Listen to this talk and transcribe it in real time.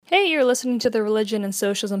Hey, you're listening to the Religion and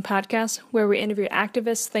Socialism podcast, where we interview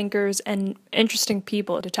activists, thinkers, and interesting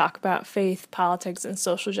people to talk about faith, politics, and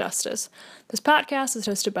social justice. This podcast is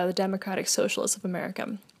hosted by the Democratic Socialists of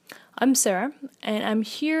America. I'm Sarah, and I'm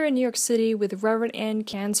here in New York City with Reverend Ann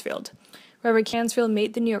Cansfield. Reverend Cansfield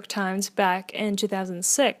made the New York Times back in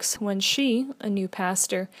 2006 when she, a new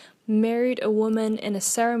pastor, married a woman in a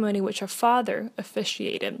ceremony which her father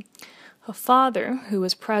officiated. Her father, who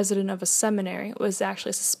was president of a seminary, was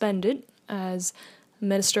actually suspended as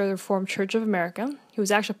minister of the Reformed Church of America. He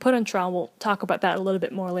was actually put on trial. We'll talk about that a little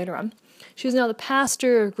bit more later on. She's now the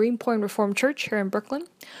pastor of Greenpoint Reformed Church here in Brooklyn,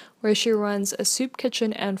 where she runs a soup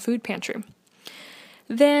kitchen and food pantry.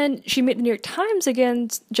 Then she made the New York Times again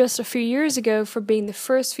just a few years ago for being the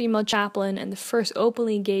first female chaplain and the first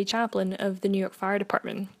openly gay chaplain of the New York Fire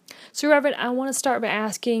Department. So, Reverend, I want to start by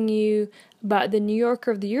asking you about the New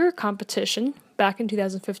Yorker of the Year competition back in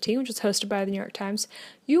 2015, which was hosted by the New York Times.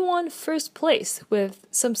 You won first place with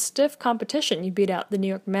some stiff competition. You beat out the New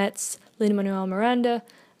York Mets, Lin-Manuel Miranda,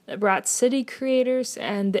 the Brat City creators,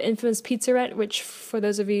 and the infamous Pizzarette, which, for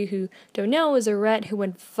those of you who don't know, is a rat who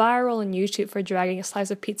went viral on YouTube for dragging a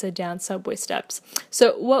slice of pizza down subway steps.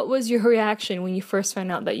 So what was your reaction when you first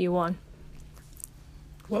found out that you won?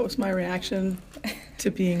 What was my reaction to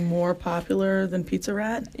being more popular than Pizza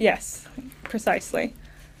Rat? Yes, precisely.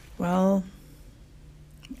 Well,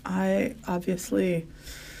 I obviously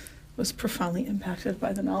was profoundly impacted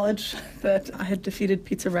by the knowledge that I had defeated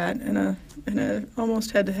Pizza Rat in a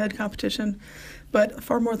almost head-to-head competition. But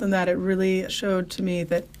far more than that, it really showed to me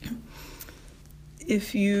that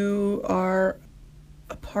if you are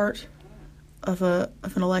a part of an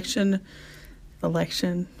election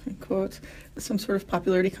in quotes, some sort of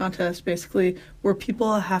popularity contest, basically, where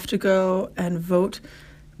people have to go and vote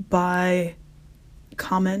by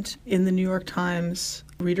comment in the New York Times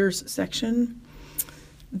readers section,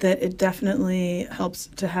 that it definitely helps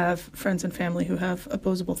to have friends and family who have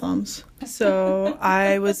opposable thumbs. So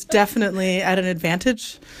I was definitely at an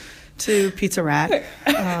advantage to Pizza Rat.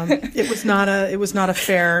 It was not a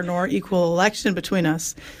fair nor equal election between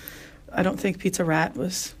us. I don't think Pizza Rat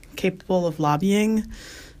was capable of lobbying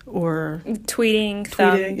or tweeting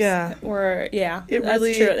thumbs, that's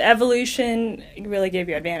true. Evolution really gave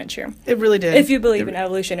you advantage here. It really did. If you believe in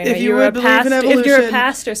evolution, if you're a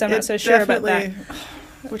pastor, so I'm not so sure about that.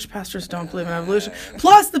 Which pastors don't believe in evolution?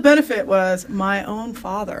 Plus, the benefit was my own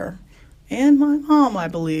father and my mom, I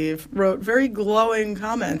believe, wrote very glowing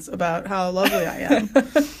comments about how lovely I am.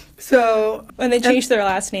 So, and they changed their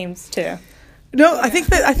last names too. No, I think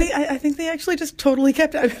they actually just totally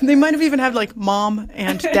kept it. They might have even had like mom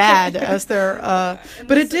and dad as their,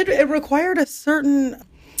 but it required a certain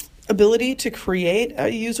ability to create a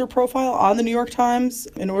user profile on the New York Times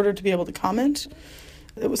in order to be able to comment.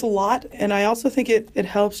 It was a lot, and I also think it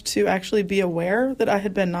helped to actually be aware that I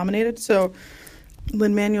had been nominated. So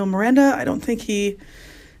Lin-Manuel Miranda, I don't think he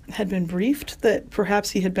had been briefed that perhaps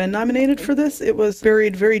he had been nominated for this. It was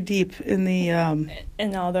buried very deep in the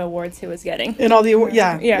in all the awards he was getting. In all the awards,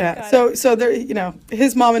 yeah. So there,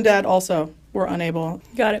 his mom and dad also were unable.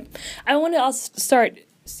 Got it. I want to also start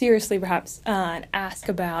seriously, perhaps, and ask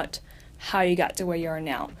about how you got to where you are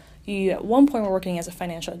now. You at one point were working as a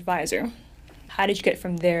financial advisor. How did you get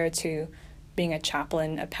from there to being a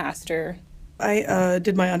chaplain, a pastor? I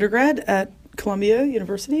did my undergrad at Columbia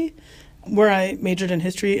University, where I majored in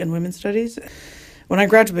history and women's studies. When I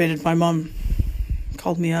graduated, my mom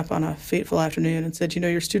called me up on a fateful afternoon and said,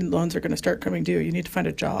 your student loans are going to start coming due. You need to find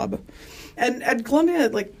a job. And at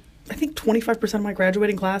Columbia, I think 25% of my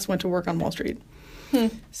graduating class went to work on Wall Street.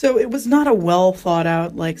 So it was not a well thought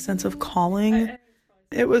out, sense of calling.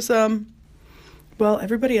 It was,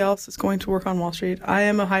 everybody else is going to work on Wall Street. I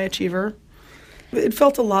am a high achiever. It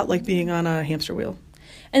felt a lot like being on a hamster wheel.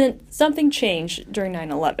 And then something changed during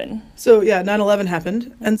 9/11. So, 9/11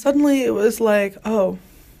 happened. And suddenly it was like, oh,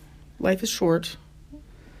 life is short.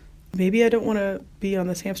 Maybe I don't want to be on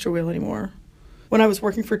this hamster wheel anymore. When I was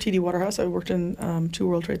working for TD Waterhouse, I worked in 2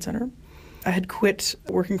 World Trade Center. I had quit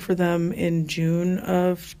working for them in June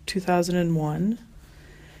of 2001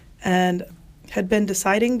 and had been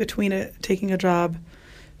deciding between taking a job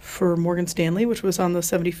for Morgan Stanley, which was on the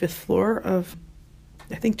 75th floor of,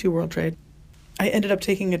 I think, 2 World Trade. I ended up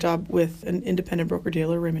taking a job with an independent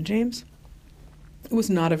broker-dealer, Raymond James. It was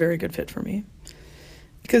not a very good fit for me.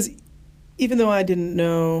 Because even though I didn't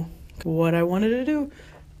know what I wanted to do,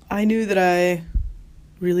 I knew that I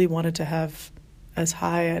really wanted to have as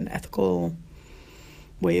high an ethical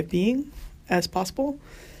way of being as possible.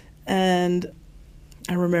 And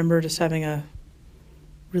I remember just having a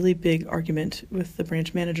really big argument with the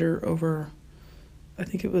branch manager over I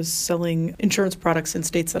think it was selling insurance products in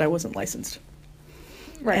states that I wasn't licensed.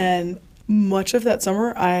 Right. And much of that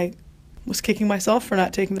summer, I was kicking myself for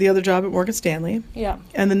not taking the other job at Morgan Stanley. Yeah.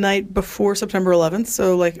 And the night before September 11th,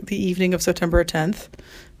 so like the evening of September 10th,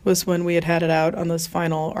 was when we had it out on this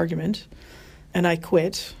final argument. And I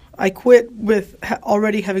quit. I quit with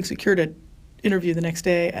already having secured an interview the next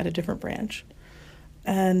day at a different branch.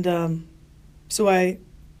 And so I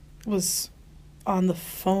was on the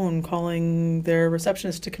phone calling their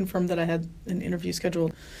receptionist to confirm that I had an interview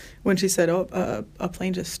scheduled when she said, a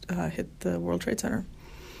plane just hit the World Trade Center.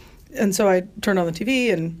 And so I turned on the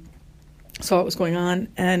TV and saw what was going on.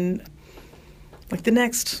 And like the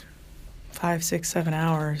next 5, 6, 7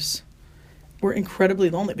 hours were incredibly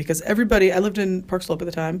lonely because everybody, I lived in Park Slope at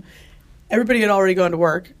the time, everybody had already gone to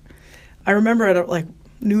work. I remember at like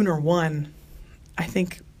noon or 1, I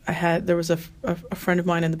think there was a friend of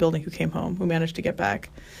mine in the building who came home, who managed to get back.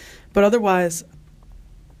 But otherwise,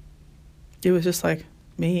 it was just like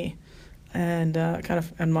me and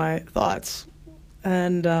and my thoughts.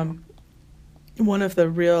 And one of the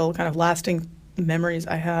real kind of lasting memories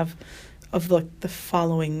I have of the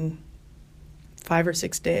following 5 or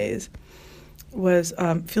 6 days was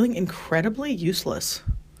feeling incredibly useless,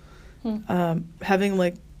 having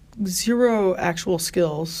like zero actual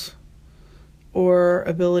skills or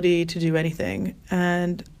ability to do anything,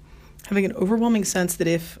 and having an overwhelming sense that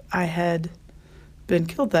if I had been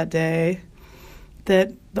killed that day,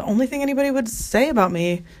 that the only thing anybody would say about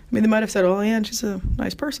me, I mean, they might have said, oh, yeah, she's a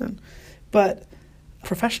nice person. But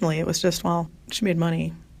professionally, it was just, well, she made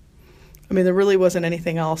money. I mean, there really wasn't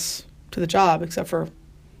anything else to the job except for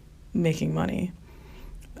making money.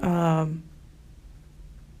 And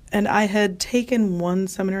I had taken one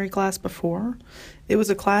seminary class before. It was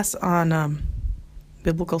a class on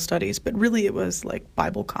biblical studies, but really it was like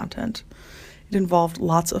Bible content. It involved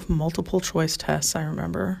lots of multiple choice tests, I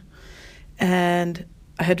remember. And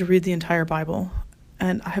I had to read the entire Bible.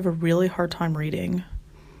 And I have a really hard time reading.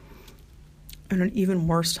 And an even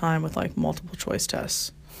worse time with like multiple choice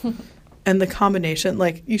tests. And the combination,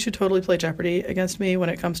 like, you should totally play Jeopardy against me when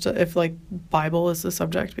it comes to if like Bible is the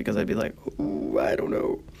subject, because I'd be like, ooh, I don't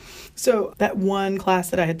know. So that one class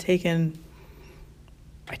that I had taken,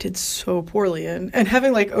 I did so poorly in. And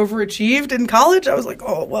having like overachieved in college, I was like,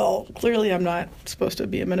 oh, well, clearly I'm not supposed to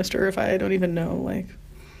be a minister if I don't even know like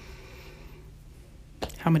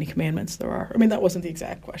how many commandments there are. I mean, that wasn't the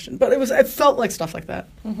exact question, but it felt like stuff like that.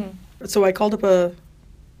 Mm-hmm. So I called up a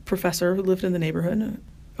professor who lived in the neighborhood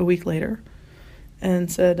a week later and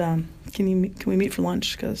said, can we meet for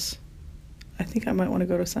lunch? Because I think I might want to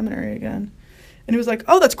go to seminary again. And he was like,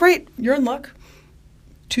 oh, that's great. You're in luck.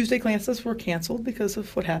 Tuesday classes were canceled because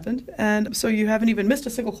of what happened. And so you haven't even missed a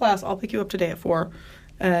single class. I'll pick you up today at 4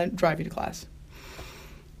 and drive you to class.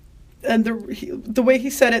 And the way he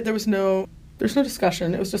said it, there's no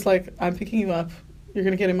discussion. It was just like, I'm picking you up. You're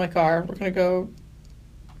going to get in my car. We're going to go,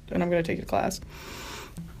 and I'm going to take you to class.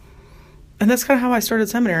 And that's kind of how I started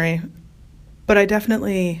seminary. But I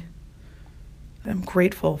definitely am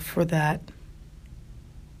grateful for that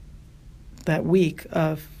week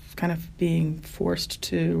of kind of being forced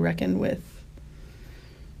to reckon with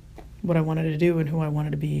what I wanted to do and who I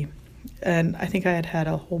wanted to be. And I think I had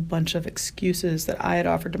a whole bunch of excuses that I had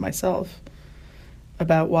offered to myself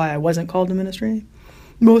about why I wasn't called to ministry.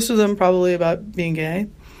 Most of them probably about being gay.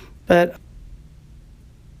 But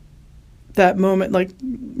that moment, like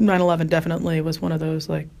 9/11 definitely was one of those,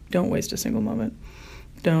 like, don't waste a single moment.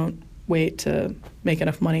 Don't wait to make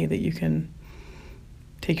enough money that you can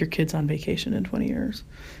take your kids on vacation in 20 years.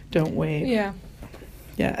 Don't wait. Yeah.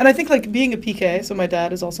 Yeah. And I think, like, being a PK, so my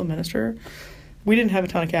dad is also a minister, we didn't have a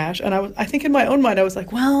ton of cash. And I think in my own mind, I was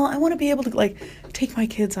like, well, I want to be able to, like, take my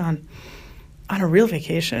kids on a real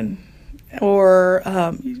vacation. Or,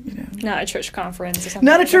 not a church conference or something.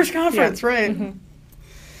 Not a church conference, yeah. Right. Mm-hmm.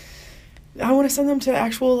 I want to send them to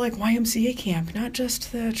actual, like, YMCA camp, not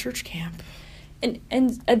just the church camp.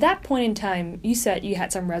 And at that point in time, you said you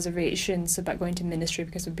had some reservations about going to ministry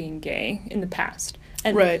because of being gay in the past.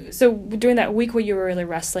 And right. So during that week where you were really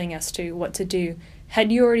wrestling as to what to do,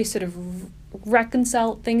 had you already sort of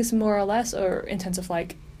reconciled things more or less, or in terms of,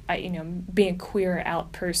 like, being a queer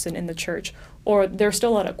out person in the church? Or there's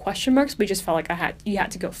still a lot of question marks, but you just felt like you had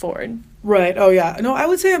to go forward? Right. Oh, yeah. No, I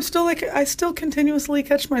would say I'm still, like, I still continuously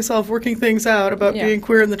catch myself working things out about being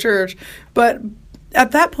queer in the church. But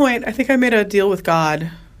at that point, I think I made a deal with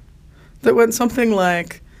God that went something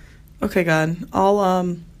like, okay, God,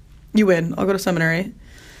 you win. I'll go to seminary.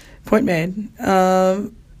 Point made.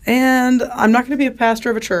 And I'm not going to be a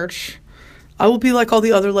pastor of a church. I will be like all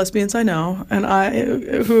the other lesbians I know and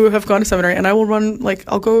who have gone to seminary, and I will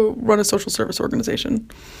I'll go run a social service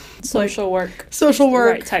organization. Social work.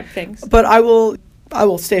 Right, type things. But I will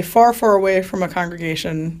stay far, far away from a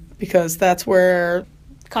congregation because that's where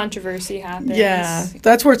controversy happens. Yeah,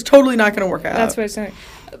 that's where it's totally not going to work out. That's where it's going.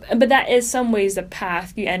 But that is some ways the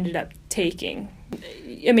path you ended up taking.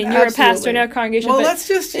 I mean, you're a pastor in a congregation. Well, but let's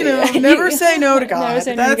just, never say no to God. Never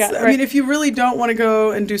say no to God. I mean, if you really don't want to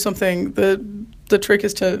go and do something, the trick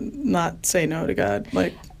is to not say no to God.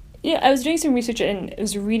 Yeah, I was doing some research and I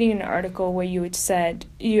was reading an article where you had said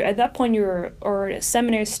at that point you were a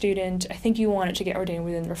seminary student. I think you wanted to get ordained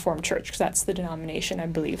within the Reformed Church because that's the denomination I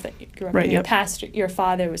believe that you grew up in. Yep. Pastor, your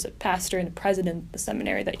father was a pastor and the president of the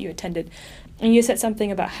seminary that you attended, and you said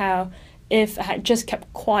something about how if I had just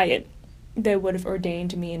kept quiet, they would have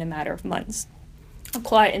ordained me in a matter of months.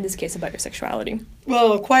 Quiet in this case about your sexuality.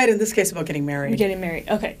 Well, quiet in this case about getting married.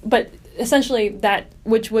 Okay, but essentially that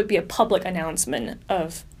which would be a public announcement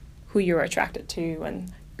of who you're attracted to and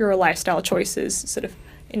your lifestyle choices, sort of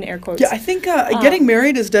in air quotes. Yeah, I think getting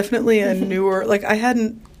married is definitely a newer,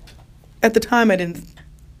 at the time I didn't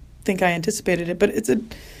think I anticipated it, but it's a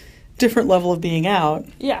different level of being out.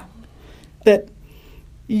 Yeah. That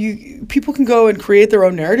people can go and create their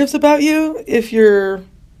own narratives about you if you're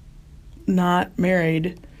not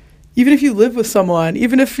married. Even if you live with someone,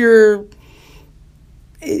 even if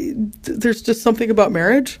there's just something about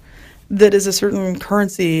marriage that is a certain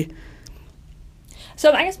currency.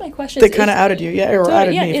 So I guess my question that kind of outed you,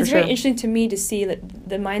 outed me for it's sure. very interesting to me to see that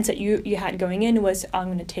the mindset you had going in was I'm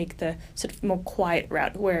going to take the sort of more quiet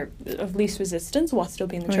route where of least resistance while still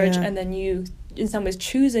being in the church, and then you in some ways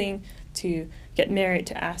choosing to get married,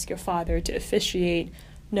 to ask your father to officiate,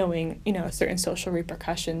 knowing certain social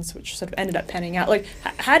repercussions, which sort of ended up panning out.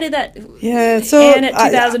 How did that? Yeah, so and at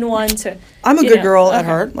 2001 I'm a good girl at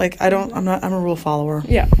heart. I'm a rule follower.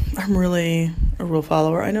 Yeah, I'm really a rule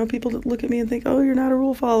follower. I know people that look at me and think, "Oh, you're not a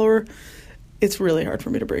rule follower." It's really hard for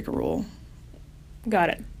me to break a rule. Got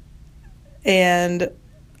it. And,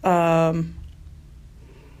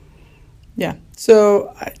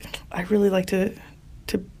 so I really like to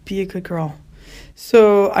be a good girl.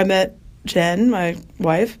 So I met Jen, my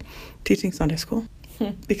wife, teaching Sunday school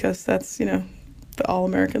because that's, the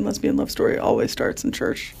all-American lesbian love story always starts in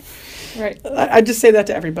church. Right. I just say that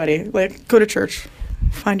to everybody. Go to church,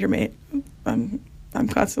 find your mate. I'm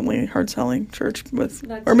constantly hard selling church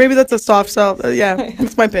or maybe that's a soft sell.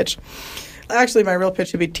 That's my pitch. Actually, my real pitch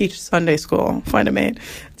should be teach Sunday school, find a mate.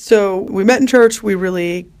 So we met in church. We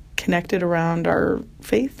really connected around our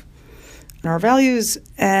faith and our values,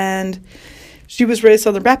 and she was raised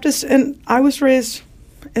Southern Baptist, and I was raised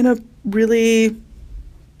in a really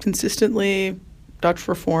consistently Dutch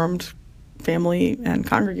Reformed family and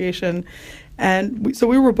congregation. And so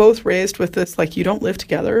we were both raised with this, you don't live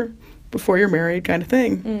together before you're married kind of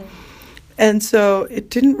thing. Mm. And so it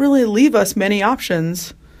didn't really leave us many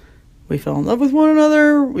options. We fell in love with one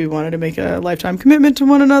another. We wanted to make a lifetime commitment to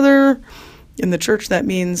one another. In the church, that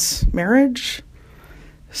means marriage.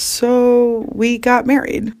 So we got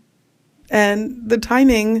married. And the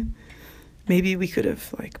timing, maybe we could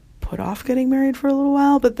have put off getting married for a little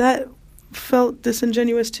while, but that felt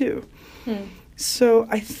disingenuous too. So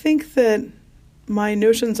I think that my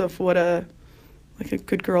notions of what a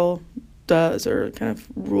good girl does, or kind of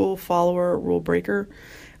rule follower, rule breaker,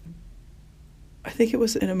 I think it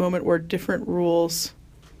was in a moment where different rules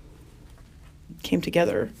came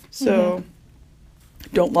together. So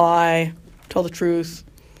don't lie, tell the truth,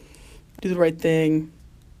 do the right thing,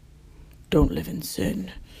 don't live in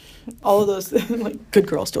sin. All of those, good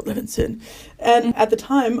girls don't live in sin. And at the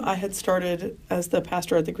time, I had started as the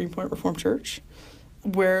pastor at the Greenpoint Reformed Church,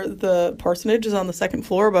 where the parsonage is on the second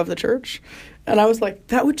floor above the church. And I was like,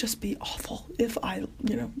 that would just be awful if I,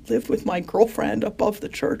 lived with my girlfriend above the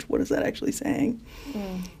church. What is that actually saying?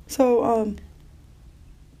 So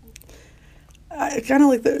I kind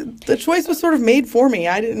of the choice was sort of made for me.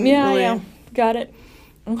 I didn't really... Yeah, got it.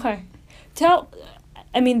 Okay.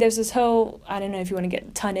 There's this whole, I don't know if you want to get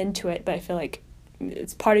a ton into it, but I feel like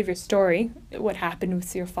it's part of your story, what happened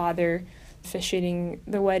with your father officiating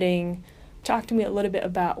the wedding. Talk to me a little bit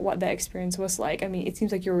about what that experience was like. I mean, it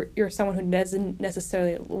seems like you're someone who doesn't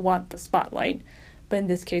necessarily want the spotlight, but in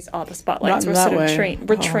this case, all the spotlights were sort of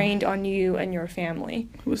trained on you and your family.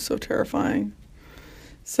 It was so terrifying.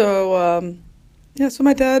 So, so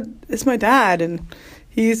my dad is my dad, and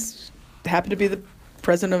he's happened to be the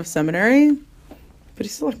president of a seminary, but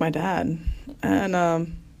he's still my dad.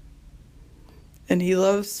 And he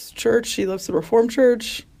loves church. He loves the Reformed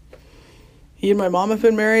Church. He and my mom have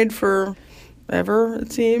been married for ever,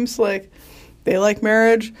 it seems. they like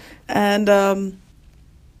marriage. And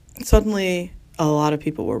suddenly a lot of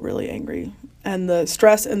people were really angry. And the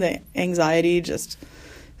stress and the anxiety just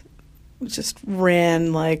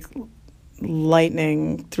ran like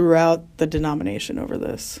lightning throughout the denomination over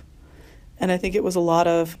this. And I think it was a lot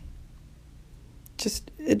of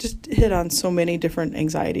it just hit on so many different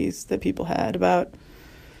anxieties that people had about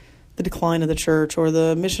the decline of the church or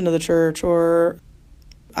the mission of the church, or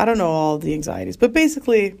I don't know all of the anxieties. But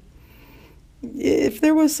basically, if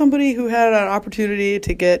there was somebody who had an opportunity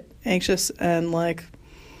to get anxious and like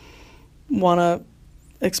want to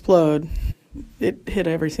explode, it hit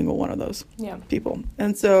every single one of those people.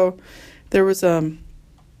 And so there was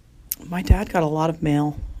my dad got a lot of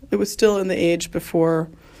mail. It was still in the age before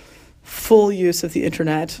full use of the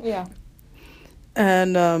internet. Yeah.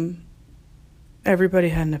 And everybody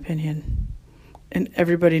had an opinion, and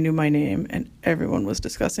everybody knew my name, and everyone was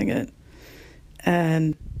discussing it.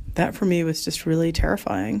 And that for me was just really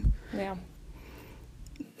terrifying. Yeah.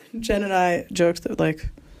 Jen and I joked that like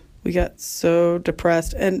we got so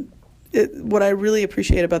depressed, and what I really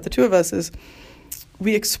appreciate about the two of us is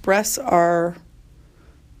we express our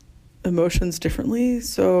emotions differently.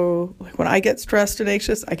 So like when I get stressed and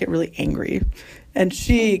anxious, I get really angry, and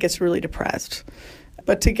she gets really depressed.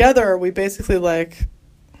 But together we basically like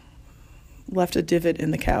left a divot in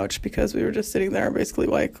the couch because we were just sitting there basically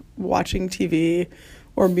like watching TV,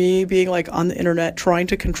 or me being like on the internet trying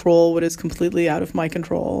to control what is completely out of my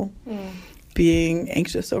control, being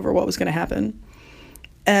anxious over what was going to happen.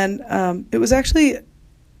 And it was actually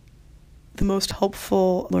the most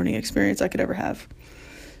helpful learning experience I could ever have,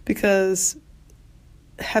 because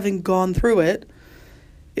having gone through it,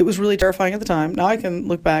 it was really terrifying at the time. Now I can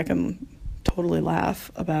look back and totally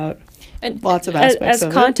laugh about lots of aspects of it.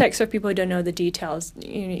 As context for people who don't know the details,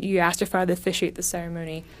 you asked your father to officiate the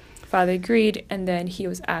ceremony. Father agreed, and then he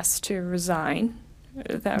was asked to resign.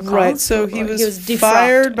 Right, so he was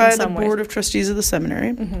fired by the Board of Trustees of the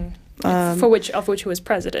seminary. Of which he was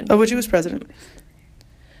president. Of which he was president.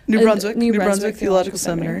 New Brunswick Theological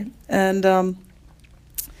Seminary. And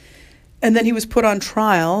then he was put on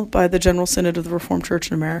trial by the General Synod of the Reformed Church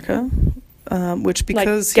in America, which because like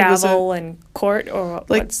he was gavel and court, or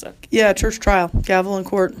like what's church trial, gavel and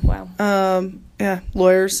court. Wow.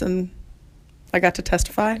 Lawyers, and I got to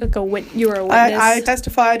testify. Like you were a witness. I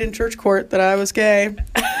testified in church court that I was gay.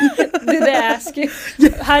 Did they ask you?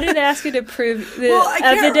 How did they ask you to prove the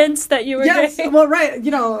evidence that you were gay? Well, right.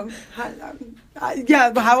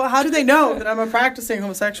 But how do they know that I'm a practicing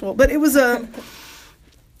homosexual? But it was an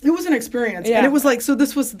experience. Yeah. And it was like, so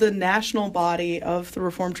this was the national body of the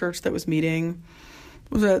Reformed Church that was meeting.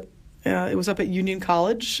 It was up at Union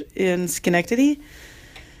College in Schenectady.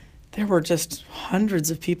 There were just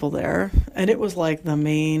hundreds of people there, and it was like the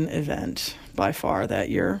main event by far that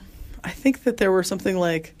year. I think that there were something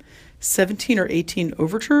like 17 or 18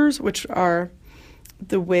 overtures, which are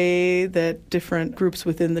the way that different groups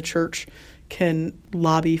within the church can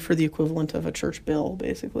lobby for the equivalent of a church bill,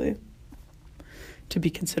 basically, to be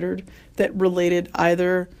considered, that related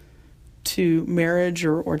either to marriage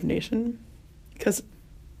or ordination, because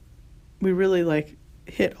we really like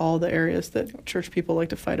hit all the areas that church people like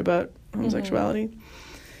to fight about homosexuality.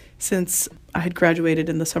 Since I had graduated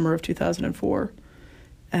in the summer of 2004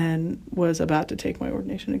 and was about to take my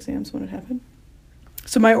ordination exams when it happened.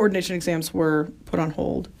 So my ordination exams were put on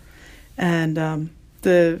hold, and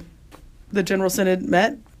the General Synod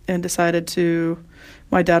met and decided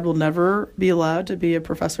my dad will never be allowed to be a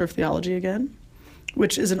professor of theology again,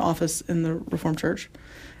 which is an office in the Reformed Church.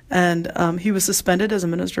 And he was suspended as a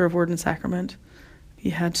minister of Word and Sacrament. He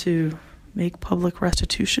had to make public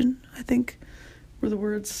restitution, I think, were the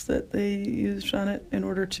words that they used on it, in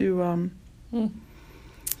order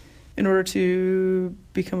to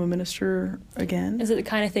become a minister again. Is it the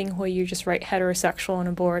kind of thing where you just write heterosexual on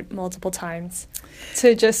a board multiple times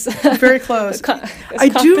to just very close?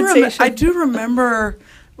 I do remember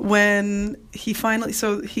when he finally,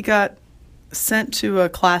 so he got sent to a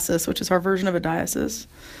classis, which is our version of a diocese.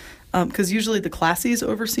 Because usually the classes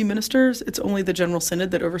oversee ministers. It's only the General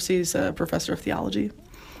Synod that oversees a professor of theology.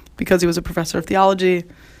 Because he was a professor of theology,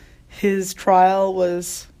 his trial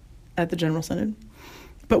was at the General Synod.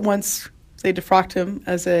 But once they defrocked him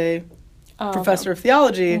as a professor of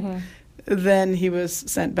theology, then he was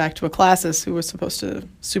sent back to a classis who was supposed to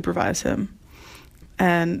supervise him.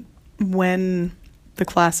 And when the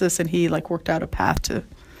classis and he worked out a path to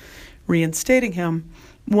reinstating him,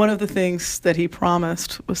 one of the things that he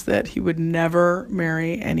promised was that he would never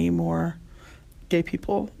marry any more gay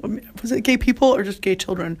people. Was it gay people or just gay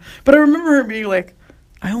children? But I remember him being like,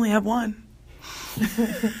 I only have one.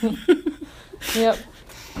 Yep.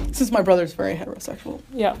 since my brother's very heterosexual.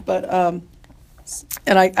 Yeah. But,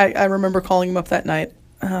 and I remember calling him up that night.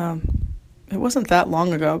 It wasn't that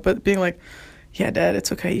long ago, but being like, yeah, Dad,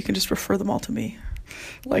 it's okay. You can just refer them all to me.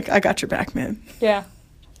 Like, I got your back, man. Yeah.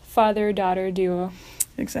 Father-daughter duo.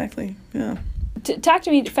 Exactly, yeah. Talk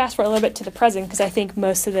to me, fast forward a little bit to the present, because I think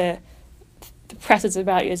most of the press is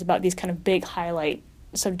about these kind of big highlight,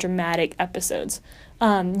 sort of dramatic episodes.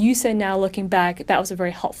 You said now, looking back, that was a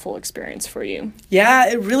very helpful experience for you. Yeah,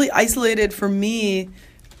 it really isolated for me.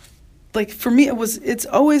 Like, for me, it's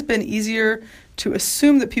always been easier to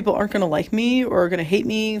assume that people aren't going to like me or are going to hate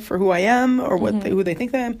me for who I am or who they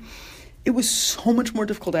think I am. It was so much more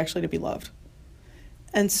difficult, actually, to be loved.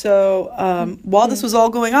 And so while this was all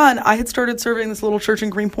going on, I had started serving this little church in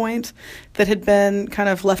Greenpoint that had been kind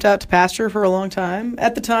of left out to pasture for a long time.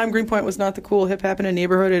 At the time, Greenpoint was not the cool, hip, happening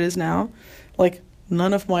neighborhood it is now. Like,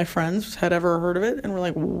 none of my friends had ever heard of it. And we're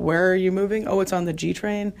like, where are you moving? Oh, it's on the G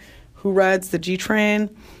train. Who rides the G train?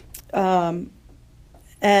 And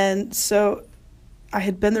so I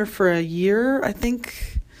had been there for a year, I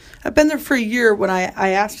think. I've been there for a year when I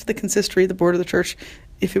asked the consistory, the board of the church,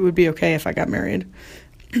 if it would be okay if I got married,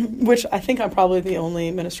 which I think I'm probably the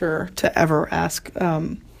only minister to ever ask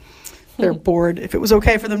their board if it was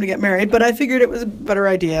okay for them to get married. But I figured it was a better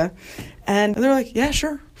idea. And they're like, yeah,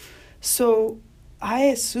 sure. So I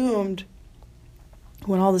assumed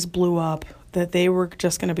when all this blew up that they were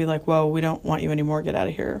just going to be like, whoa, we don't want you anymore. Get out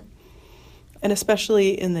of here. And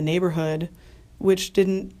especially in the neighborhood, which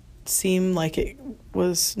didn't seem like it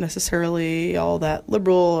was necessarily all that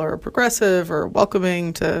liberal or progressive or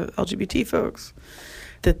welcoming to LGBT folks,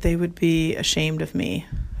 that they would be ashamed of me.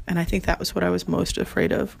 And I think that was what I was most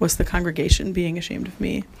afraid of, was the congregation being ashamed of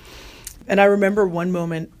me. And I remember one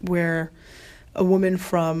moment where a woman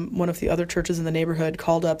from one of the other churches in the neighborhood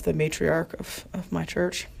called up the matriarch of my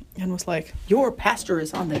church and was like, your pastor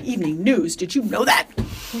is on the evening news. Did you know that?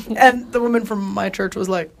 And the woman from my church was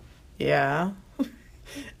like, yeah.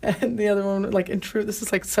 And the other one, like, this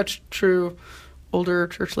is like such true older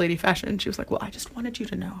church lady fashion. She was like, well, I just wanted you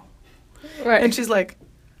to know. Right. And she's like,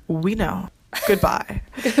 we know. Goodbye.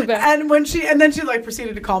 Goodbye. And then she like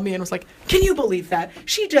proceeded to call me and was like, can you believe that?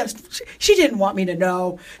 She didn't want me to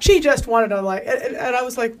know. She just wanted to like, and I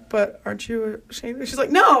was like, but aren't you ashamed? And she's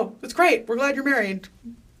like, no, it's great. We're glad you're married.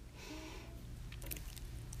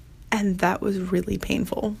 And that was really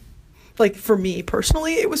painful. Like, for me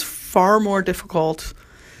personally, it was far more difficult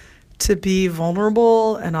to be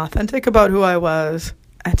vulnerable and authentic about who I was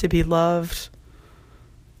and to be loved,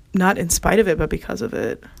 not in spite of it, but because of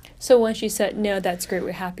it. So once you said, no, that's great,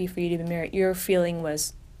 we're happy for you to be married, your feeling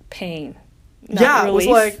was pain, not relief?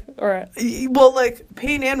 It was like,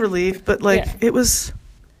 pain and relief, but like, yeah. It was,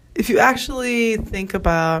 if you actually think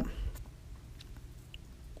about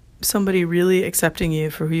somebody really accepting you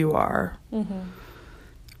for who you are,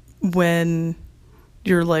 when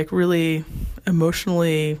you're like really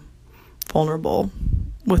emotionally vulnerable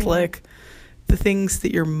with like the things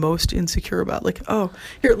that you're most insecure about, like, oh,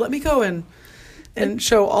 here, let me go and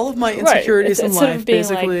show all of my insecurities in life, sort of being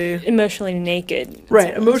basically like emotionally naked.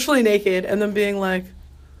 Right, emotionally naked, and then being like,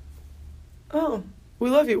 oh,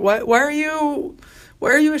 we love you. Why are you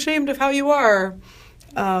ashamed of how you are?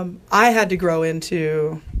 I had to grow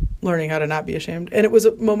into learning how to not be ashamed. And it was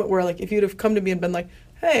a moment where, like, if you'd have come to me and been like,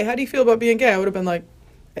 hey, how do you feel about being gay? I would have been like,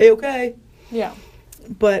 hey, okay. Yeah.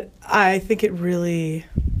 But I think it really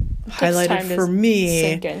highlighted for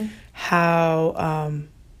me how,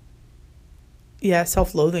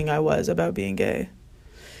 self-loathing I was about being gay.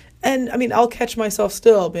 And, I mean, I'll catch myself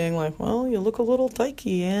still being like, well, you look a little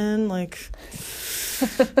dykey and, like,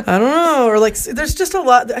 I don't know. Or, like, there's just a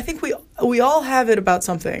lot. I think we all have it about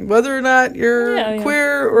something, whether or not you're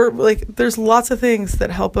queer or, like, there's lots of things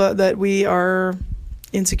that help, that we are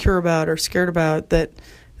insecure about or scared about that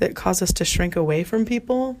cause us to shrink away from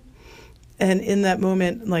people. And in that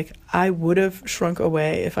moment, like, I would have shrunk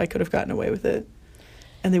away if I could have gotten away with it.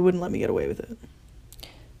 And they wouldn't let me get away with it.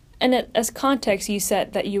 And as context, you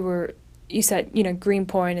said,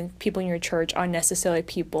 Greenpoint and people in your church aren't necessarily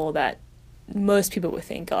people that most people would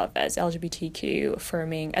think of as LGBTQ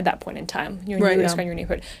affirming at that point in time. You're in your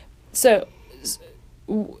neighborhood. So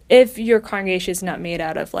if your congregation is not made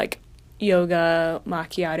out of, like, yoga,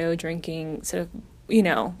 macchiato drinking, sort of,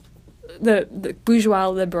 the bourgeois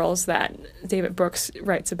liberals that David Brooks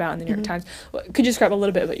writes about in the New York Times, could you describe a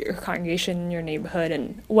little bit about your congregation, your neighborhood,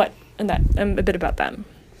 and a bit about them?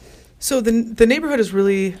 So the neighborhood is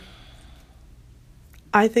really,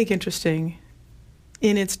 I think, interesting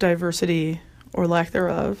in its diversity or lack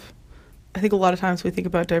thereof. I think a lot of times we think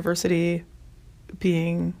about diversity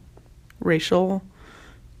being racial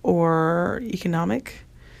or economic.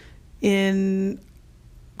 In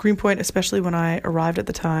Greenpoint, especially when I arrived at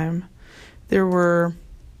the time, there were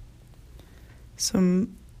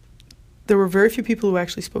very few people who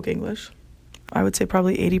actually spoke English. I would say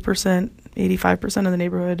probably 80%, 85% of the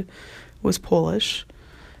neighborhood was Polish.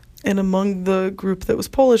 And among the group that was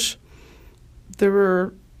Polish, there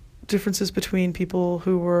were differences between people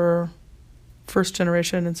who were first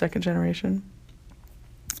generation and second generation.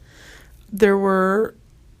 There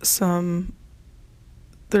was a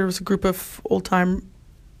group of old-time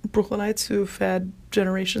Brooklynites who've had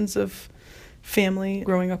generations of family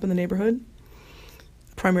growing up in the neighborhood,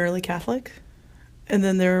 primarily Catholic. And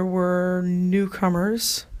then there were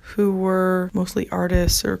newcomers who were mostly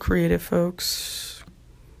artists or creative folks.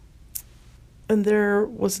 And there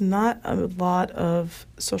was not a lot of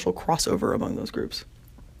social crossover among those groups.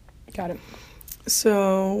 Got it.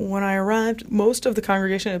 So when I arrived, most of the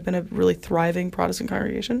congregation had been a really thriving Protestant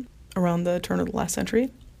congregation around the turn of the last century.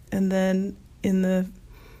 And then in the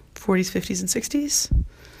 40s, 50s, and 60s,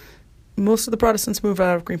 most of the Protestants moved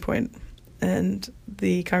out of Greenpoint, and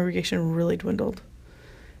the congregation really dwindled.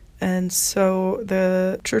 And so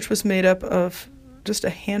the church was made up of just a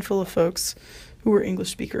handful of folks who were English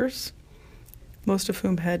speakers, most of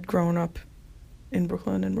whom had grown up in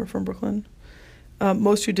Brooklyn and were from Brooklyn.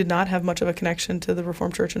 Most who did not have much of a connection to the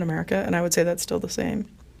Reformed Church in America, and I would say that's still the same.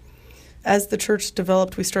 As the church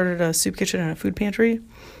developed, we started a soup kitchen and a food pantry,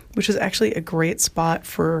 which is actually a great spot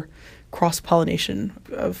for cross-pollination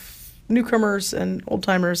of newcomers and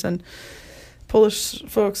old-timers and Polish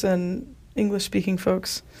folks and English-speaking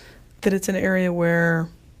folks, that it's an area where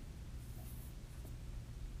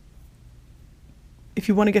if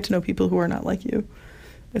you want to get to know people who are not like you,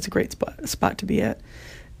 it's a great spot to be at.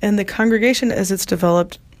 And the congregation, as it's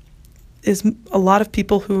developed, is a lot of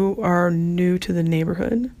people who are new to the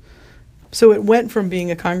neighborhood. So it went from being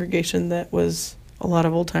a congregation that was a lot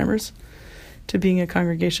of old-timers to being a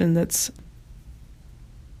congregation that's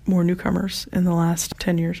more newcomers in the last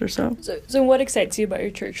 10 years or so. So what excites you about your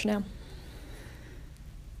church now?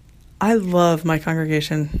 I love my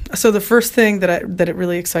congregation. So the first thing that it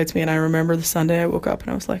really excites me, and I remember the Sunday I woke up and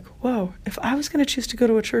I was like, whoa, if I was going to choose to go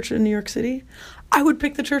to a church in New York City, I would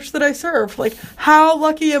pick the church that I serve. Like, how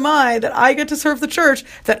lucky am I that I get to serve the church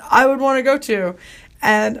that I would want to go to?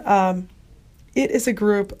 And it is a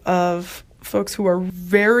group of folks who are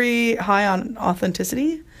very high on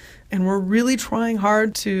authenticity, and we're really trying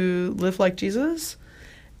hard to live like Jesus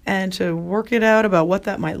and to work it out about what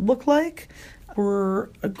that might look like. We're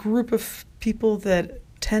a group of people that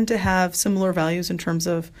tend to have similar values in terms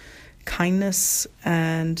of kindness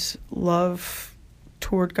and love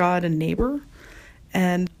toward God and neighbor.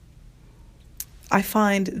 And I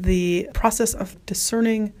find the process of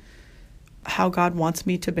discerning how God wants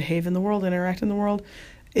me to behave in the world, interact in the world,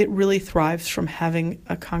 it really thrives from having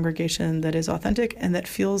a congregation that is authentic and that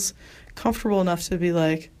feels comfortable enough to be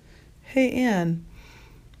like, hey, Anne,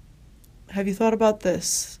 have you thought about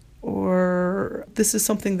this? Or this is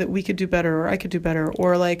something that we could do better, or I could do better,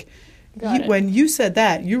 or like, when you said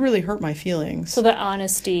that, you really hurt my feelings. So the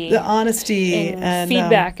honesty and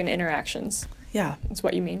feedback and interactions. Yeah. That's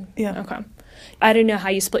what you mean? Yeah. Okay. I didn't know how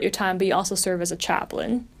you split your time, but you also serve as a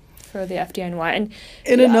chaplain for the FDNY. And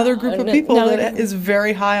in another group of people that is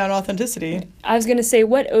very high on authenticity. I was going to say,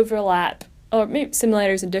 what overlap, or maybe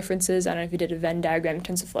similarities and differences, I don't know if you did a Venn diagram in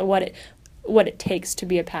terms of what it takes to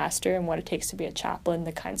be a pastor and what it takes to be a chaplain,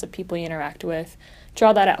 the kinds of people you interact with.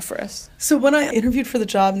 Draw that out for us. So when I interviewed for the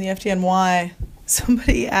job in the FDNY,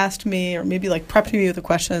 somebody asked me, or maybe like prepped me with a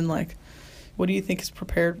question like, what do you think has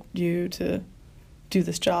prepared you to do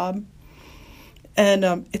this job?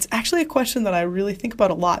 And it's actually a question that I really think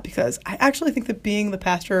about a lot, because I actually think that being the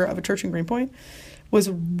pastor of a church in Greenpoint was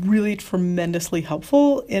really tremendously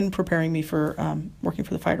helpful in preparing me for working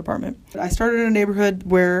for the fire department. I started in a neighborhood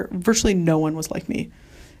where virtually no one was like me.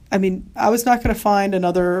 I mean, I was not going to find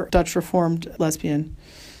another Dutch Reformed lesbian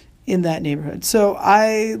in that neighborhood. So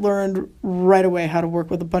I learned right away how to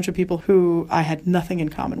work with a bunch of people who I had nothing in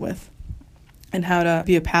common with, and how to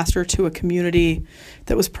be a pastor to a community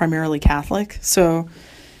that was primarily Catholic. So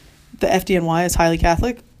the FDNY is highly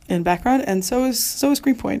Catholic in background, and so is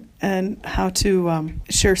Greenpoint, and how to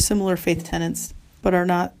share similar faith tenets but are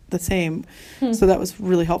not the same. So that was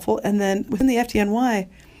really helpful. And then within the FDNY,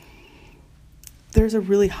 there's a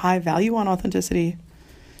really high value on authenticity,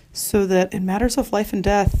 so that in matters of life and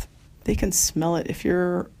death, they can smell it if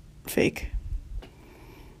you're fake.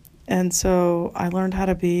 And so I learned how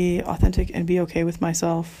to be authentic and be okay with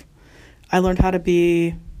myself. I learned how to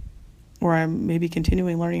be, or I'm maybe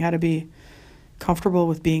continuing learning how to be comfortable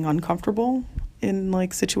with being uncomfortable in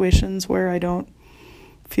like situations where I don't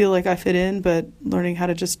feel like I fit in, but learning how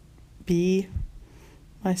to just be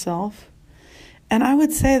myself. And I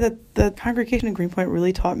would say that the congregation in Greenpoint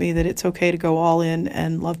really taught me that it's okay to go all in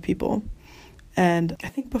and love people. And I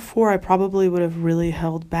think before I probably would have really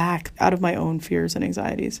held back out of my own fears and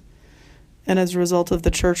anxieties. And as a result of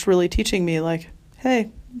the church really teaching me, like,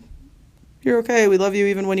 hey, you're okay. We love you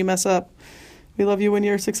even when you mess up. We love you when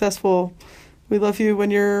you're successful. We love you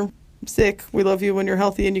when you're sick. We love you when you're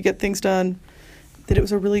healthy and you get things done. That it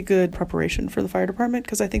was a really good preparation for the fire department,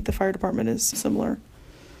 because I think the fire department is similar.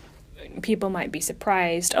 People might be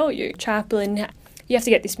surprised. Oh, you're a chaplain. You have to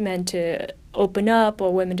get these men to open up,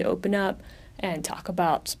 or women to open up and talk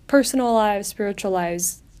about personal lives, spiritual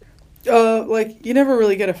lives. Like, you never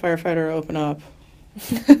really get a firefighter to open up.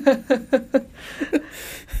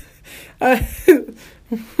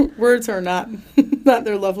 Words are not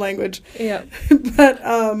their love language. Yeah.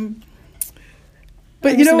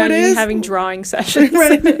 But you know what it is? Having drawing sessions.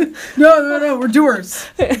 Right. No, we're doers.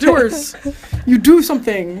 Doers. You do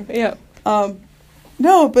something. Yeah.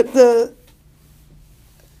 No, but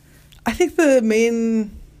I think the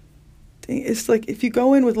main thing is, like, if you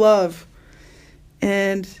go in with love,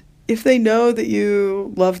 and if they know that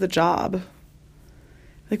you love the job,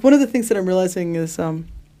 like, one of the things that I'm realizing is,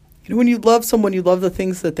 when you love someone, you love the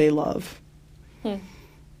things that they love.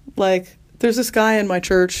 Like, there's this guy in my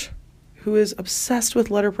church who is obsessed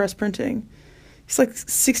with letterpress printing. He's like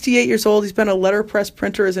 68 years old. He's been a letterpress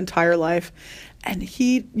printer his entire life. And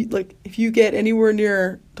he, like, if you get anywhere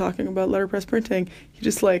near talking about letterpress printing, he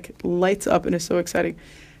just, like, lights up and is so excited.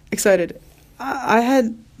 I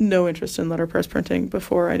had no interest in letterpress printing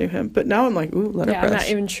before I knew him, but now I'm like, ooh, letterpress. Yeah, I'm not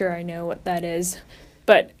even sure I know what that is.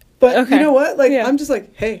 But okay. You know what? Like, yeah. I'm just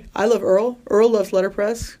like, hey, I love Earl. Earl loves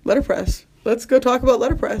letterpress. Letterpress. Let's go talk about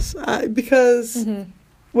letterpress. Because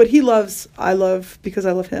what he loves, I love because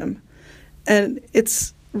I love him. And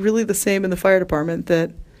it's really the same in the fire department,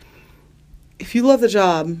 that if you love the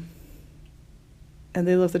job and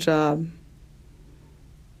they love the job,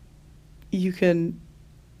 you can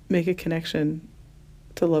make a connection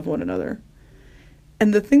to love one another.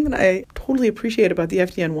 And the thing that I totally appreciate about the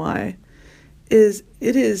FDNY is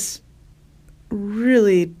it is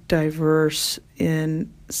really diverse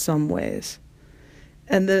in some ways.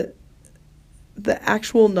 And the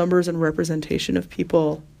actual numbers and representation of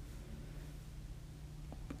people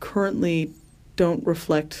currently don't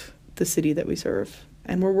reflect the city that we serve.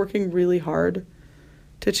 And we're working really hard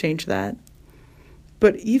to change that.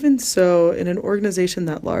 But even so, in an organization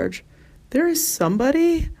that large, there is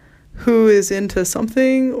somebody who is into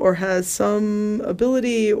something or has some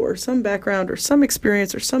ability or some background or some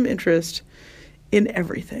experience or some interest in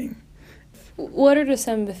everything. What are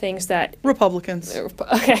some of the things that... Republicans.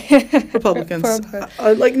 Okay. Republicans.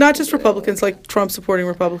 Like, not just Republicans, like Trump supporting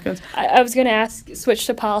Republicans. I was going to switch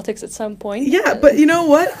to politics at some point. Yeah, but you know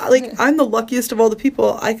what? Like, I'm the luckiest of all the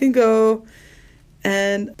people. I can go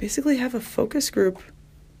and basically have a focus group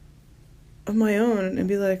of my own and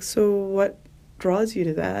be like, so what draws you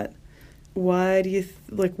to that? Why do you,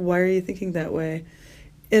 why are you thinking that way?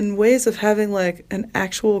 In ways of having, like, an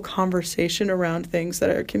actual conversation around things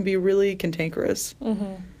that can be really cantankerous.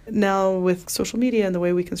 Now, with social media and the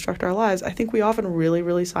way we construct our lives, I think we often really,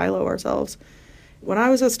 really silo ourselves. When I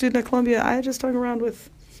was a student at Columbia, I just hung around with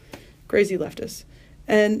crazy leftists.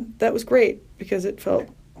 And that was great because it felt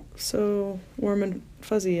so warm and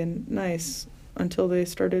fuzzy and nice until they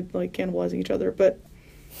started, like, cannibalizing each other. But...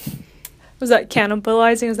 Was that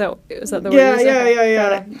cannibalizing? Is that the word?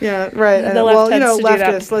 Yeah, right. The left tends to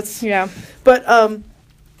leftists. Do that. Yeah.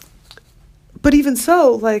 But even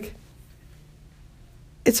so, like,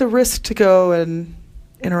 it's a risk to go and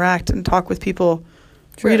interact and talk with people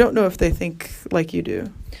where you don't know if they think like you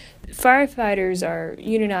do. Firefighters are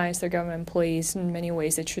unionized, they're government employees. In many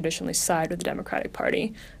ways, they traditionally side with the Democratic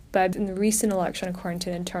Party. But in the recent election, according to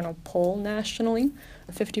an internal poll nationally,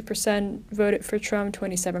 50% voted for Trump,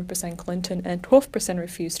 27% Clinton, and 12%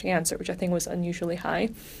 refused to answer, which I think was unusually high.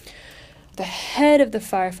 The head of the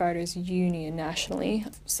firefighters union nationally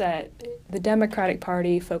said the Democratic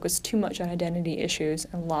Party focused too much on identity issues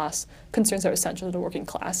and lost concerns that were essential to the working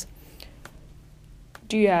class.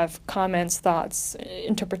 Do you have comments, thoughts,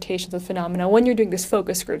 interpretations of the phenomena when you're doing this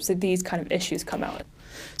focus groups that these kind of issues come out?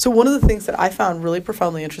 So one of the things that I found really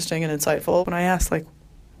profoundly interesting and insightful when I asked, like,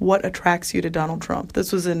 what attracts you to Donald Trump?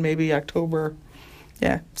 This was in maybe September,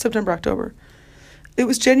 October. It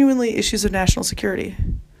was genuinely issues of national security.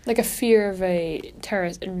 Like a fear of a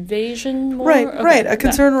terrorist invasion more? Right. A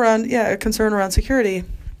concern around security.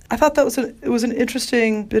 I thought that was an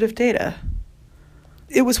interesting bit of data.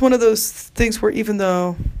 It was one of those things where even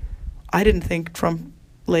though I didn't think Trump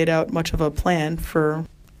laid out much of a plan for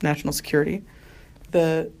national security,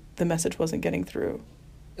 the the message wasn't getting through.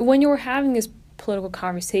 When you were having these political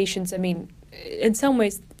conversations, I mean, in some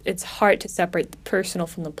ways, it's hard to separate the personal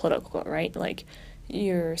from the political, right? Like,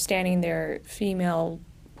 you're standing there, female,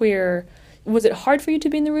 queer. Was it hard for you to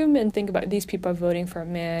be in the room and think about these people are voting for a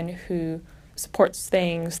man who supports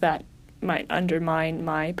things that might undermine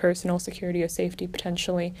my personal security or safety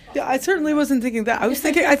potentially? Yeah, I certainly wasn't thinking that. I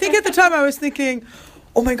think at the time I was thinking,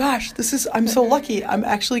 oh my gosh, I'm so lucky. I'm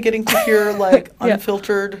actually getting to hear like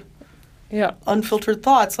unfiltered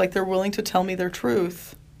thoughts, like they're willing to tell me their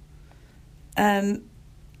truth. And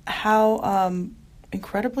how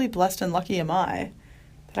incredibly blessed and lucky am I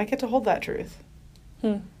that I get to hold that truth.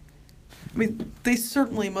 I mean, they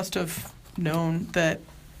certainly must have known that,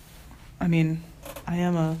 I mean, I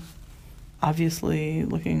am a obviously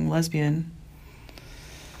looking lesbian.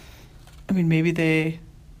 I mean, maybe they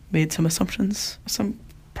made some assumptions, some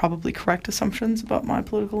probably correct assumptions about my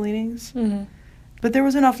political leanings. Mm-hmm. But there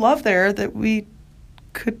was enough love there that we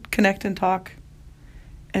could connect and talk,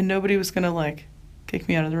 and nobody was going to, like, kick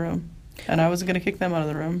me out of the room. And I wasn't going to kick them out of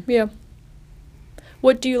the room. Yeah.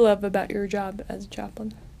 What do you love about your job as a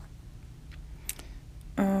chaplain?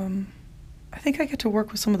 I think I get to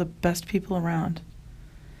work with some of the best people around.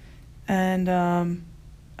 And I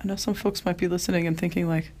know some folks might be listening and thinking,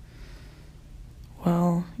 like,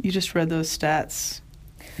 well, you just read those stats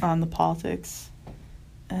on the politics.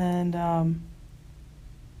 And,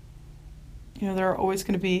 you know, there are always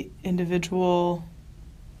going to be individual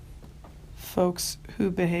folks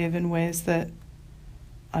who behave in ways that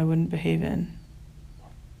I wouldn't behave in.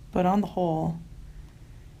 But on the whole,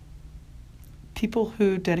 people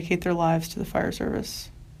who dedicate their lives to the fire service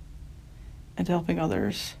and to helping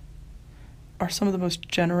others are some of the most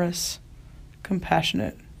generous,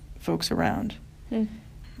 compassionate folks around. On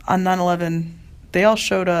 9/11, they all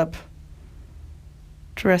showed up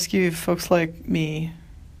to rescue folks like me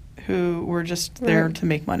who were just there to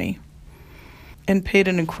make money and paid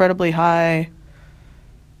an incredibly high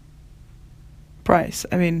price.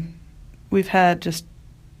 I mean, we've had just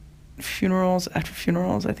funerals after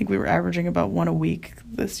funerals. I think we were averaging about one a week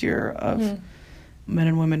this year of men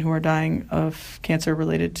and women who are dying of cancer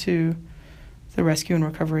related to the rescue and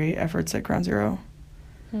recovery efforts at Ground Zero.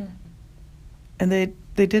 And they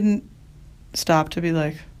didn't stop to be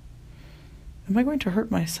like, am I going to hurt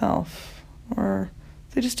myself? Or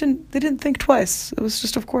they didn't think twice. It was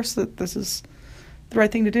just, of course, that this is the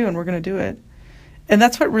right thing to do and we're going to do it. And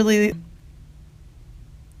that's what really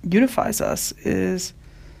unifies us, is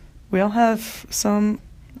we all have some,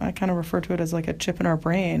 I kind of refer to it as like a chip in our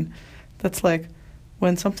brain that's like,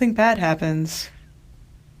 when something bad happens,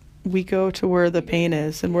 we go to where the pain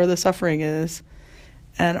is and where the suffering is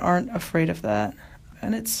and aren't afraid of that.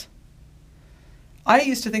 And I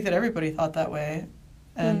used to think that everybody thought that way,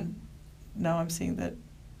 and now I'm seeing that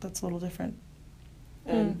that's a little different.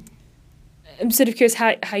 I'm sort of curious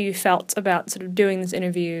how you felt about sort of doing this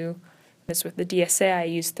interview. This with the DSA, I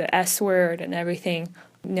used the S word and everything,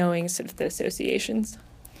 knowing sort of the associations.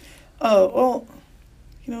 Oh, well,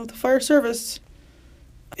 you know, the fire service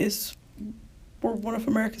we're one of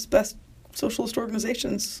America's best socialist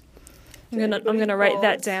organizations. I'm gonna write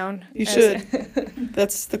that down. You should.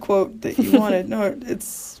 That's the quote that you wanted. No,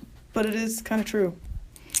 but it is kind of true.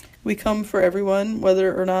 We come for everyone,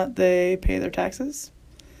 whether or not they pay their taxes.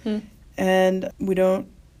 And we don't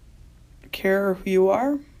care who you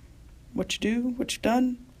are, what you do, what you've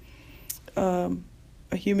done. A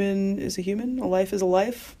human is a human, a life is a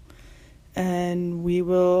life, and we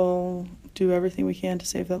will do everything we can to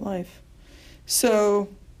save that life. So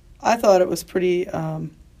I thought it was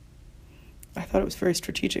very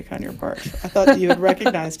strategic on your part. I thought that you had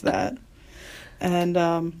recognized that.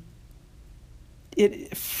 And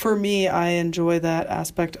for me, I enjoy that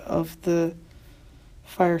aspect of the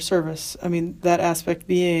fire service. I mean, that aspect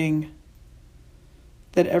being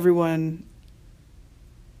that everyone,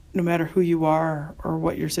 no matter who you are or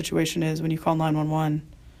what your situation is, when you call 911,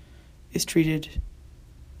 is treated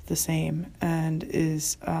the same and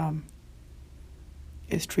is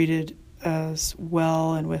treated as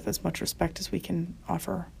well and with as much respect as we can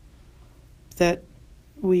offer. That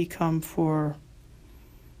we come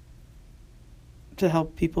to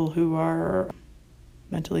help people who are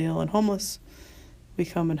mentally ill and homeless. We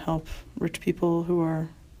come and help rich people who are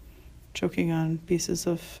choking on pieces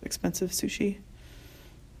of expensive sushi.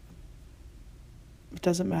 It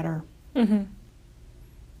doesn't matter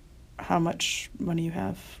how much money you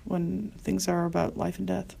have when things are about life and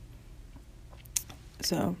death.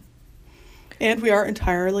 So, and we are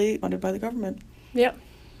entirely funded by the government. Yep,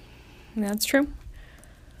 that's true.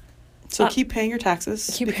 So keep paying your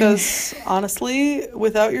taxes, because honestly,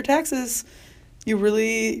 without your taxes, you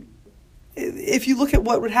really if you look at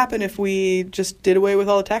what would happen if we just did away with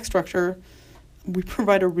all the tax structure, we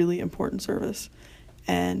provide a really important service.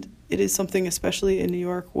 And it is something, especially in New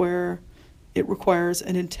York, where it requires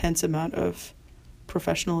an intense amount of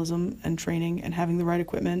professionalism and training and having the right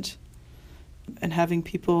equipment and having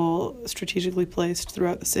people strategically placed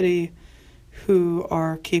throughout the city who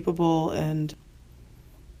are capable and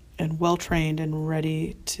well-trained and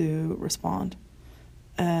ready to respond.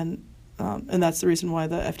 And that's the reason why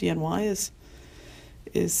the FDNY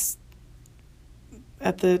is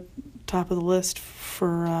at the top of the list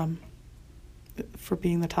for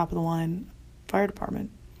being the top of the line fire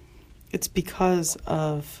department. It's because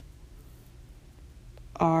of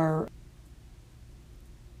the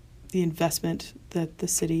investment that the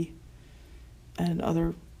city and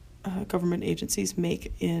other government agencies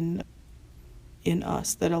make in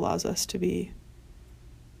us that allows us to be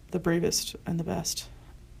the bravest and the best.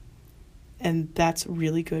 And that's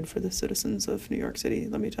really good for the citizens of New York City,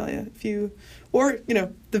 let me tell you.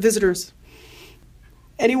 The visitors.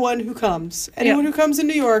 Anyone who comes in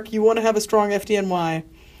New York, you want to have a strong FDNY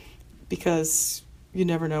because you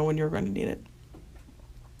never know when you're going to need it.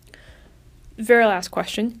 Very last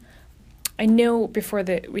question. I know before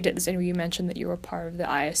we did this interview, you mentioned that you were part of the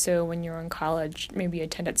ISO when you were in college, maybe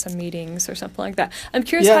attended some meetings or something like that. I'm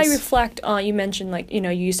curious how you reflect on, you mentioned you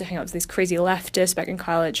used to hang out with these crazy leftists back in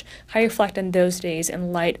college, how you reflect on those days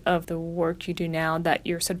in light of the work you do now, that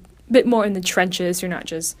you're sort of a bit more in the trenches, you're not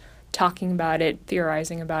just talking about it,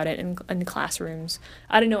 theorizing about it in the classrooms.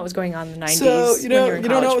 I didn't know what was going on in the 90s. So, you don't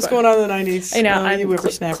know what's going on in the 90s. I know, I'm you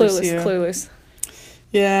whippersnappers. Clueless.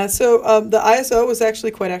 Yeah, so the ISO was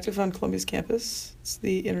actually quite active on Columbia's campus. It's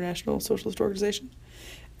the International Socialist Organization.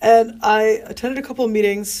 And I attended a couple of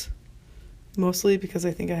meetings, mostly because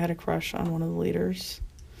I think I had a crush on one of the leaders,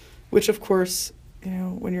 which, of course,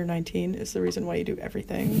 when you're 19 is the reason why you do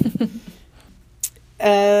everything.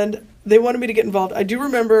 And they wanted me to get involved. I do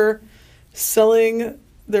remember selling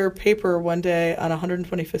their paper one day on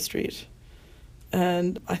 125th Street.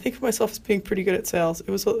 And I think of myself as being pretty good at sales. It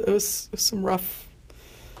was some rough...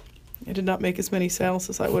 I did not make as many sales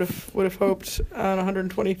as I would have hoped on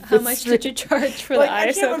 125th Street. How much did you charge for the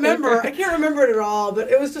ISO I can't remember it at all, but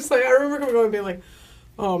it was just I remember going and being like,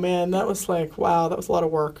 oh man, that was wow, that was a lot of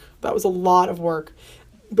work. That was a lot of work.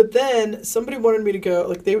 But then somebody wanted me to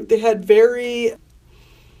go, they had very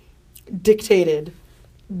dictated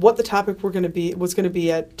what the topic was going to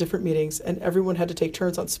be at different meetings, and everyone had to take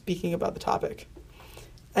turns on speaking about the topic.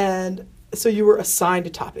 And so you were assigned a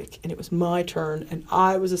topic, and it was my turn, and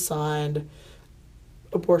I was assigned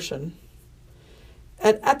abortion.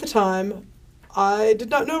 And at the time, I did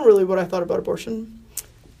not know really what I thought about abortion.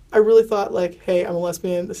 I really thought, hey, I'm a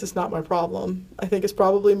lesbian, this is not my problem. I think it's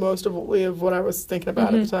probably most of what I was thinking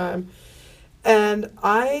about at the time. And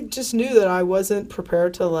I just knew that I wasn't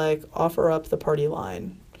prepared to, offer up the party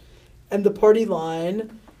line. And the party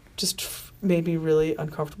line just made me really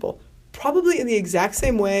uncomfortable. Probably in the exact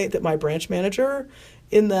same way that my branch manager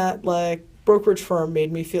in that brokerage firm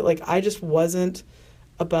made me feel like I just wasn't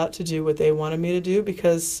about to do what they wanted me to do,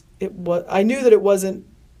 because I knew that it wasn't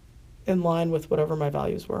in line with whatever my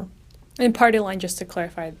values were. And party line, just to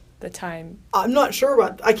clarify the time. I'm not sure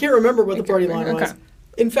I can't remember what the party line was.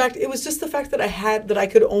 In fact, it was just the fact that I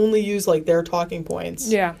could only use their talking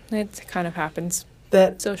points. Yeah, it kind of happens.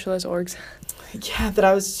 That socialist orgs. Yeah, that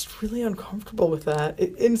I was just really uncomfortable with that.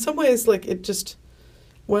 In some ways, it just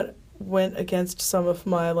went against some of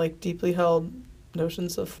my deeply held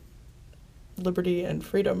notions of liberty and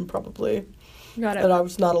freedom, probably. Got it. That I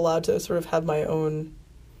was not allowed to sort of have my own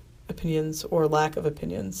opinions or lack of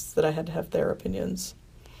opinions, that I had to have their opinions.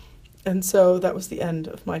 And so that was the end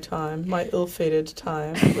of my time, my ill-fated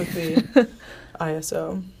time with the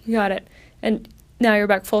ISO. Got it. And now you're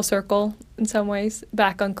back full circle in some ways,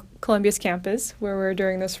 back on Columbia's campus, where we're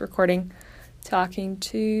doing this recording, talking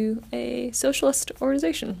to a socialist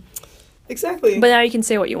organization. Exactly. But now you can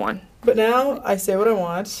say what you want. But now I say what I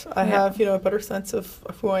want. I have, a better sense of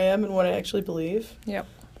who I am and what I actually believe. Yep.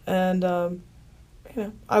 And,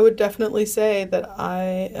 I would definitely say that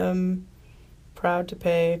I am proud to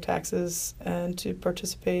pay taxes and to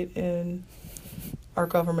participate in our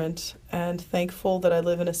government, and thankful that I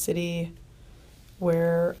live in a city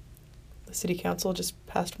where the city council just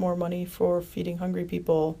passed more money for feeding hungry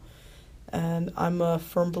people. And I'm a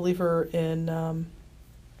firm believer in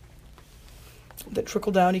that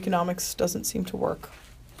trickle-down economics doesn't seem to work.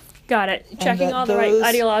 Got it. Checking all the right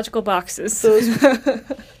ideological boxes.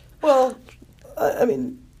 Well, I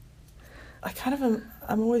mean,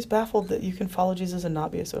 I'm always baffled that you can follow Jesus and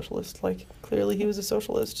not be a socialist. Clearly he was a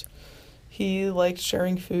socialist. He liked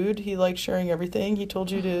sharing food. He liked sharing everything. He told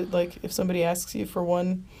you to, like, if somebody asks you for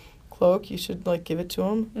one cloak, you should, like, give it to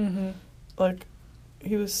him. Mm-hmm. Like,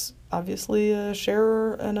 he was obviously a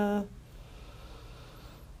sharer and a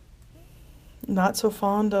not so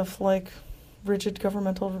fond of, like, rigid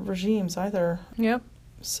governmental regimes either. Yep.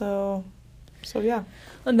 So yeah.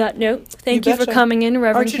 On that note, thank you for betcha. coming in,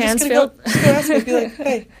 Reverend Aren't you just Cansfield. gonna go ask me, be like,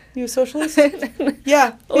 hey, you a socialist?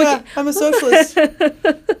 Yeah, I'm a socialist.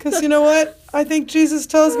 Because you know what? I think Jesus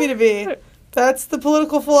tells me to be. That's the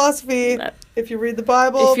political philosophy. If you read the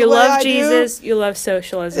Bible, If you the way love I Jesus, you love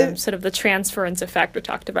socialism. It- sort of the transference effect we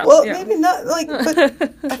talked about. well, Yeah. maybe not, like,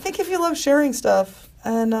 but I think if you love sharing stuff,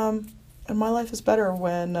 and my life is better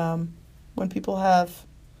when people have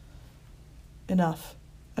enough,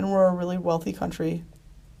 and we're a really wealthy country,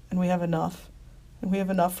 and we have enough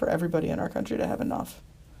for everybody in our country to have enough.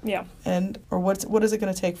 Yeah. Or what is it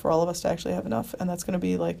going to take for all of us to actually have enough? And that's going to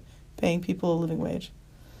be like paying people a living wage,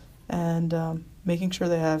 and making sure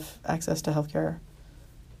they have access to healthcare,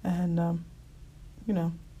 and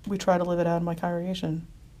we try to live it out in my congregation.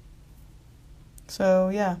 So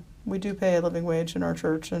yeah, we do pay a living wage in our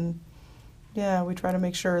church, and yeah, we try to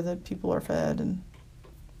make sure that people are fed, and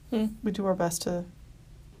we do our best to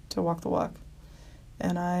walk the walk.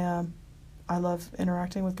 And I love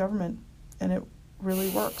interacting with government, and it really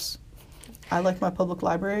works. I like my public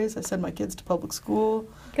libraries. I send my kids to public school.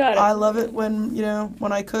 Got it. I love it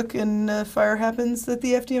when I cook and a fire happens, that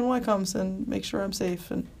the FDNY comes and makes sure I'm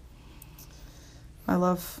safe. And I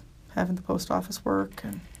love having the post office work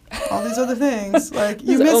and all these other things. Like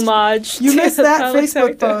you missed that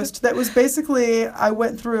Facebook post that was basically, I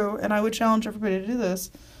went through, and I would challenge everybody to do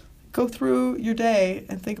this. Go through your day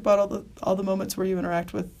and think about all the moments where you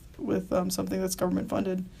interact with something that's government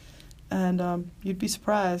funded, and you'd be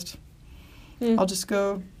surprised. I'll just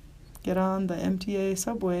go get on the MTA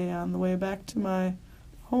subway on the way back to my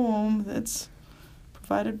home that's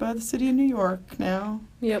provided by the city of New York now.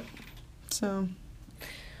 Yep. So.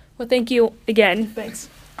 Well, thank you again. Thanks.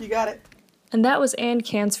 You got it. And that was Ann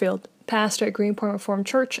Cansfield, pastor at Greenpoint Reformed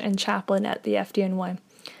Church and chaplain at the FDNY.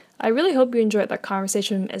 I really hope you enjoyed that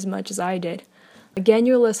conversation as much as I did. Again,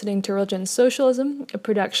 you're listening to Religion and Socialism, a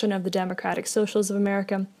production of the Democratic Socialists of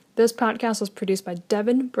America. This podcast was produced by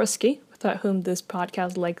Devin Brusky, without whom this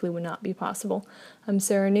podcast likely would not be possible. I'm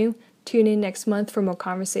Sarah New. Tune in next month for more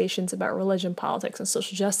conversations about religion, politics, and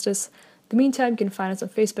social justice. In the meantime, you can find us on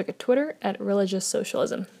Facebook and Twitter at Religious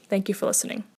Socialism. Thank you for listening.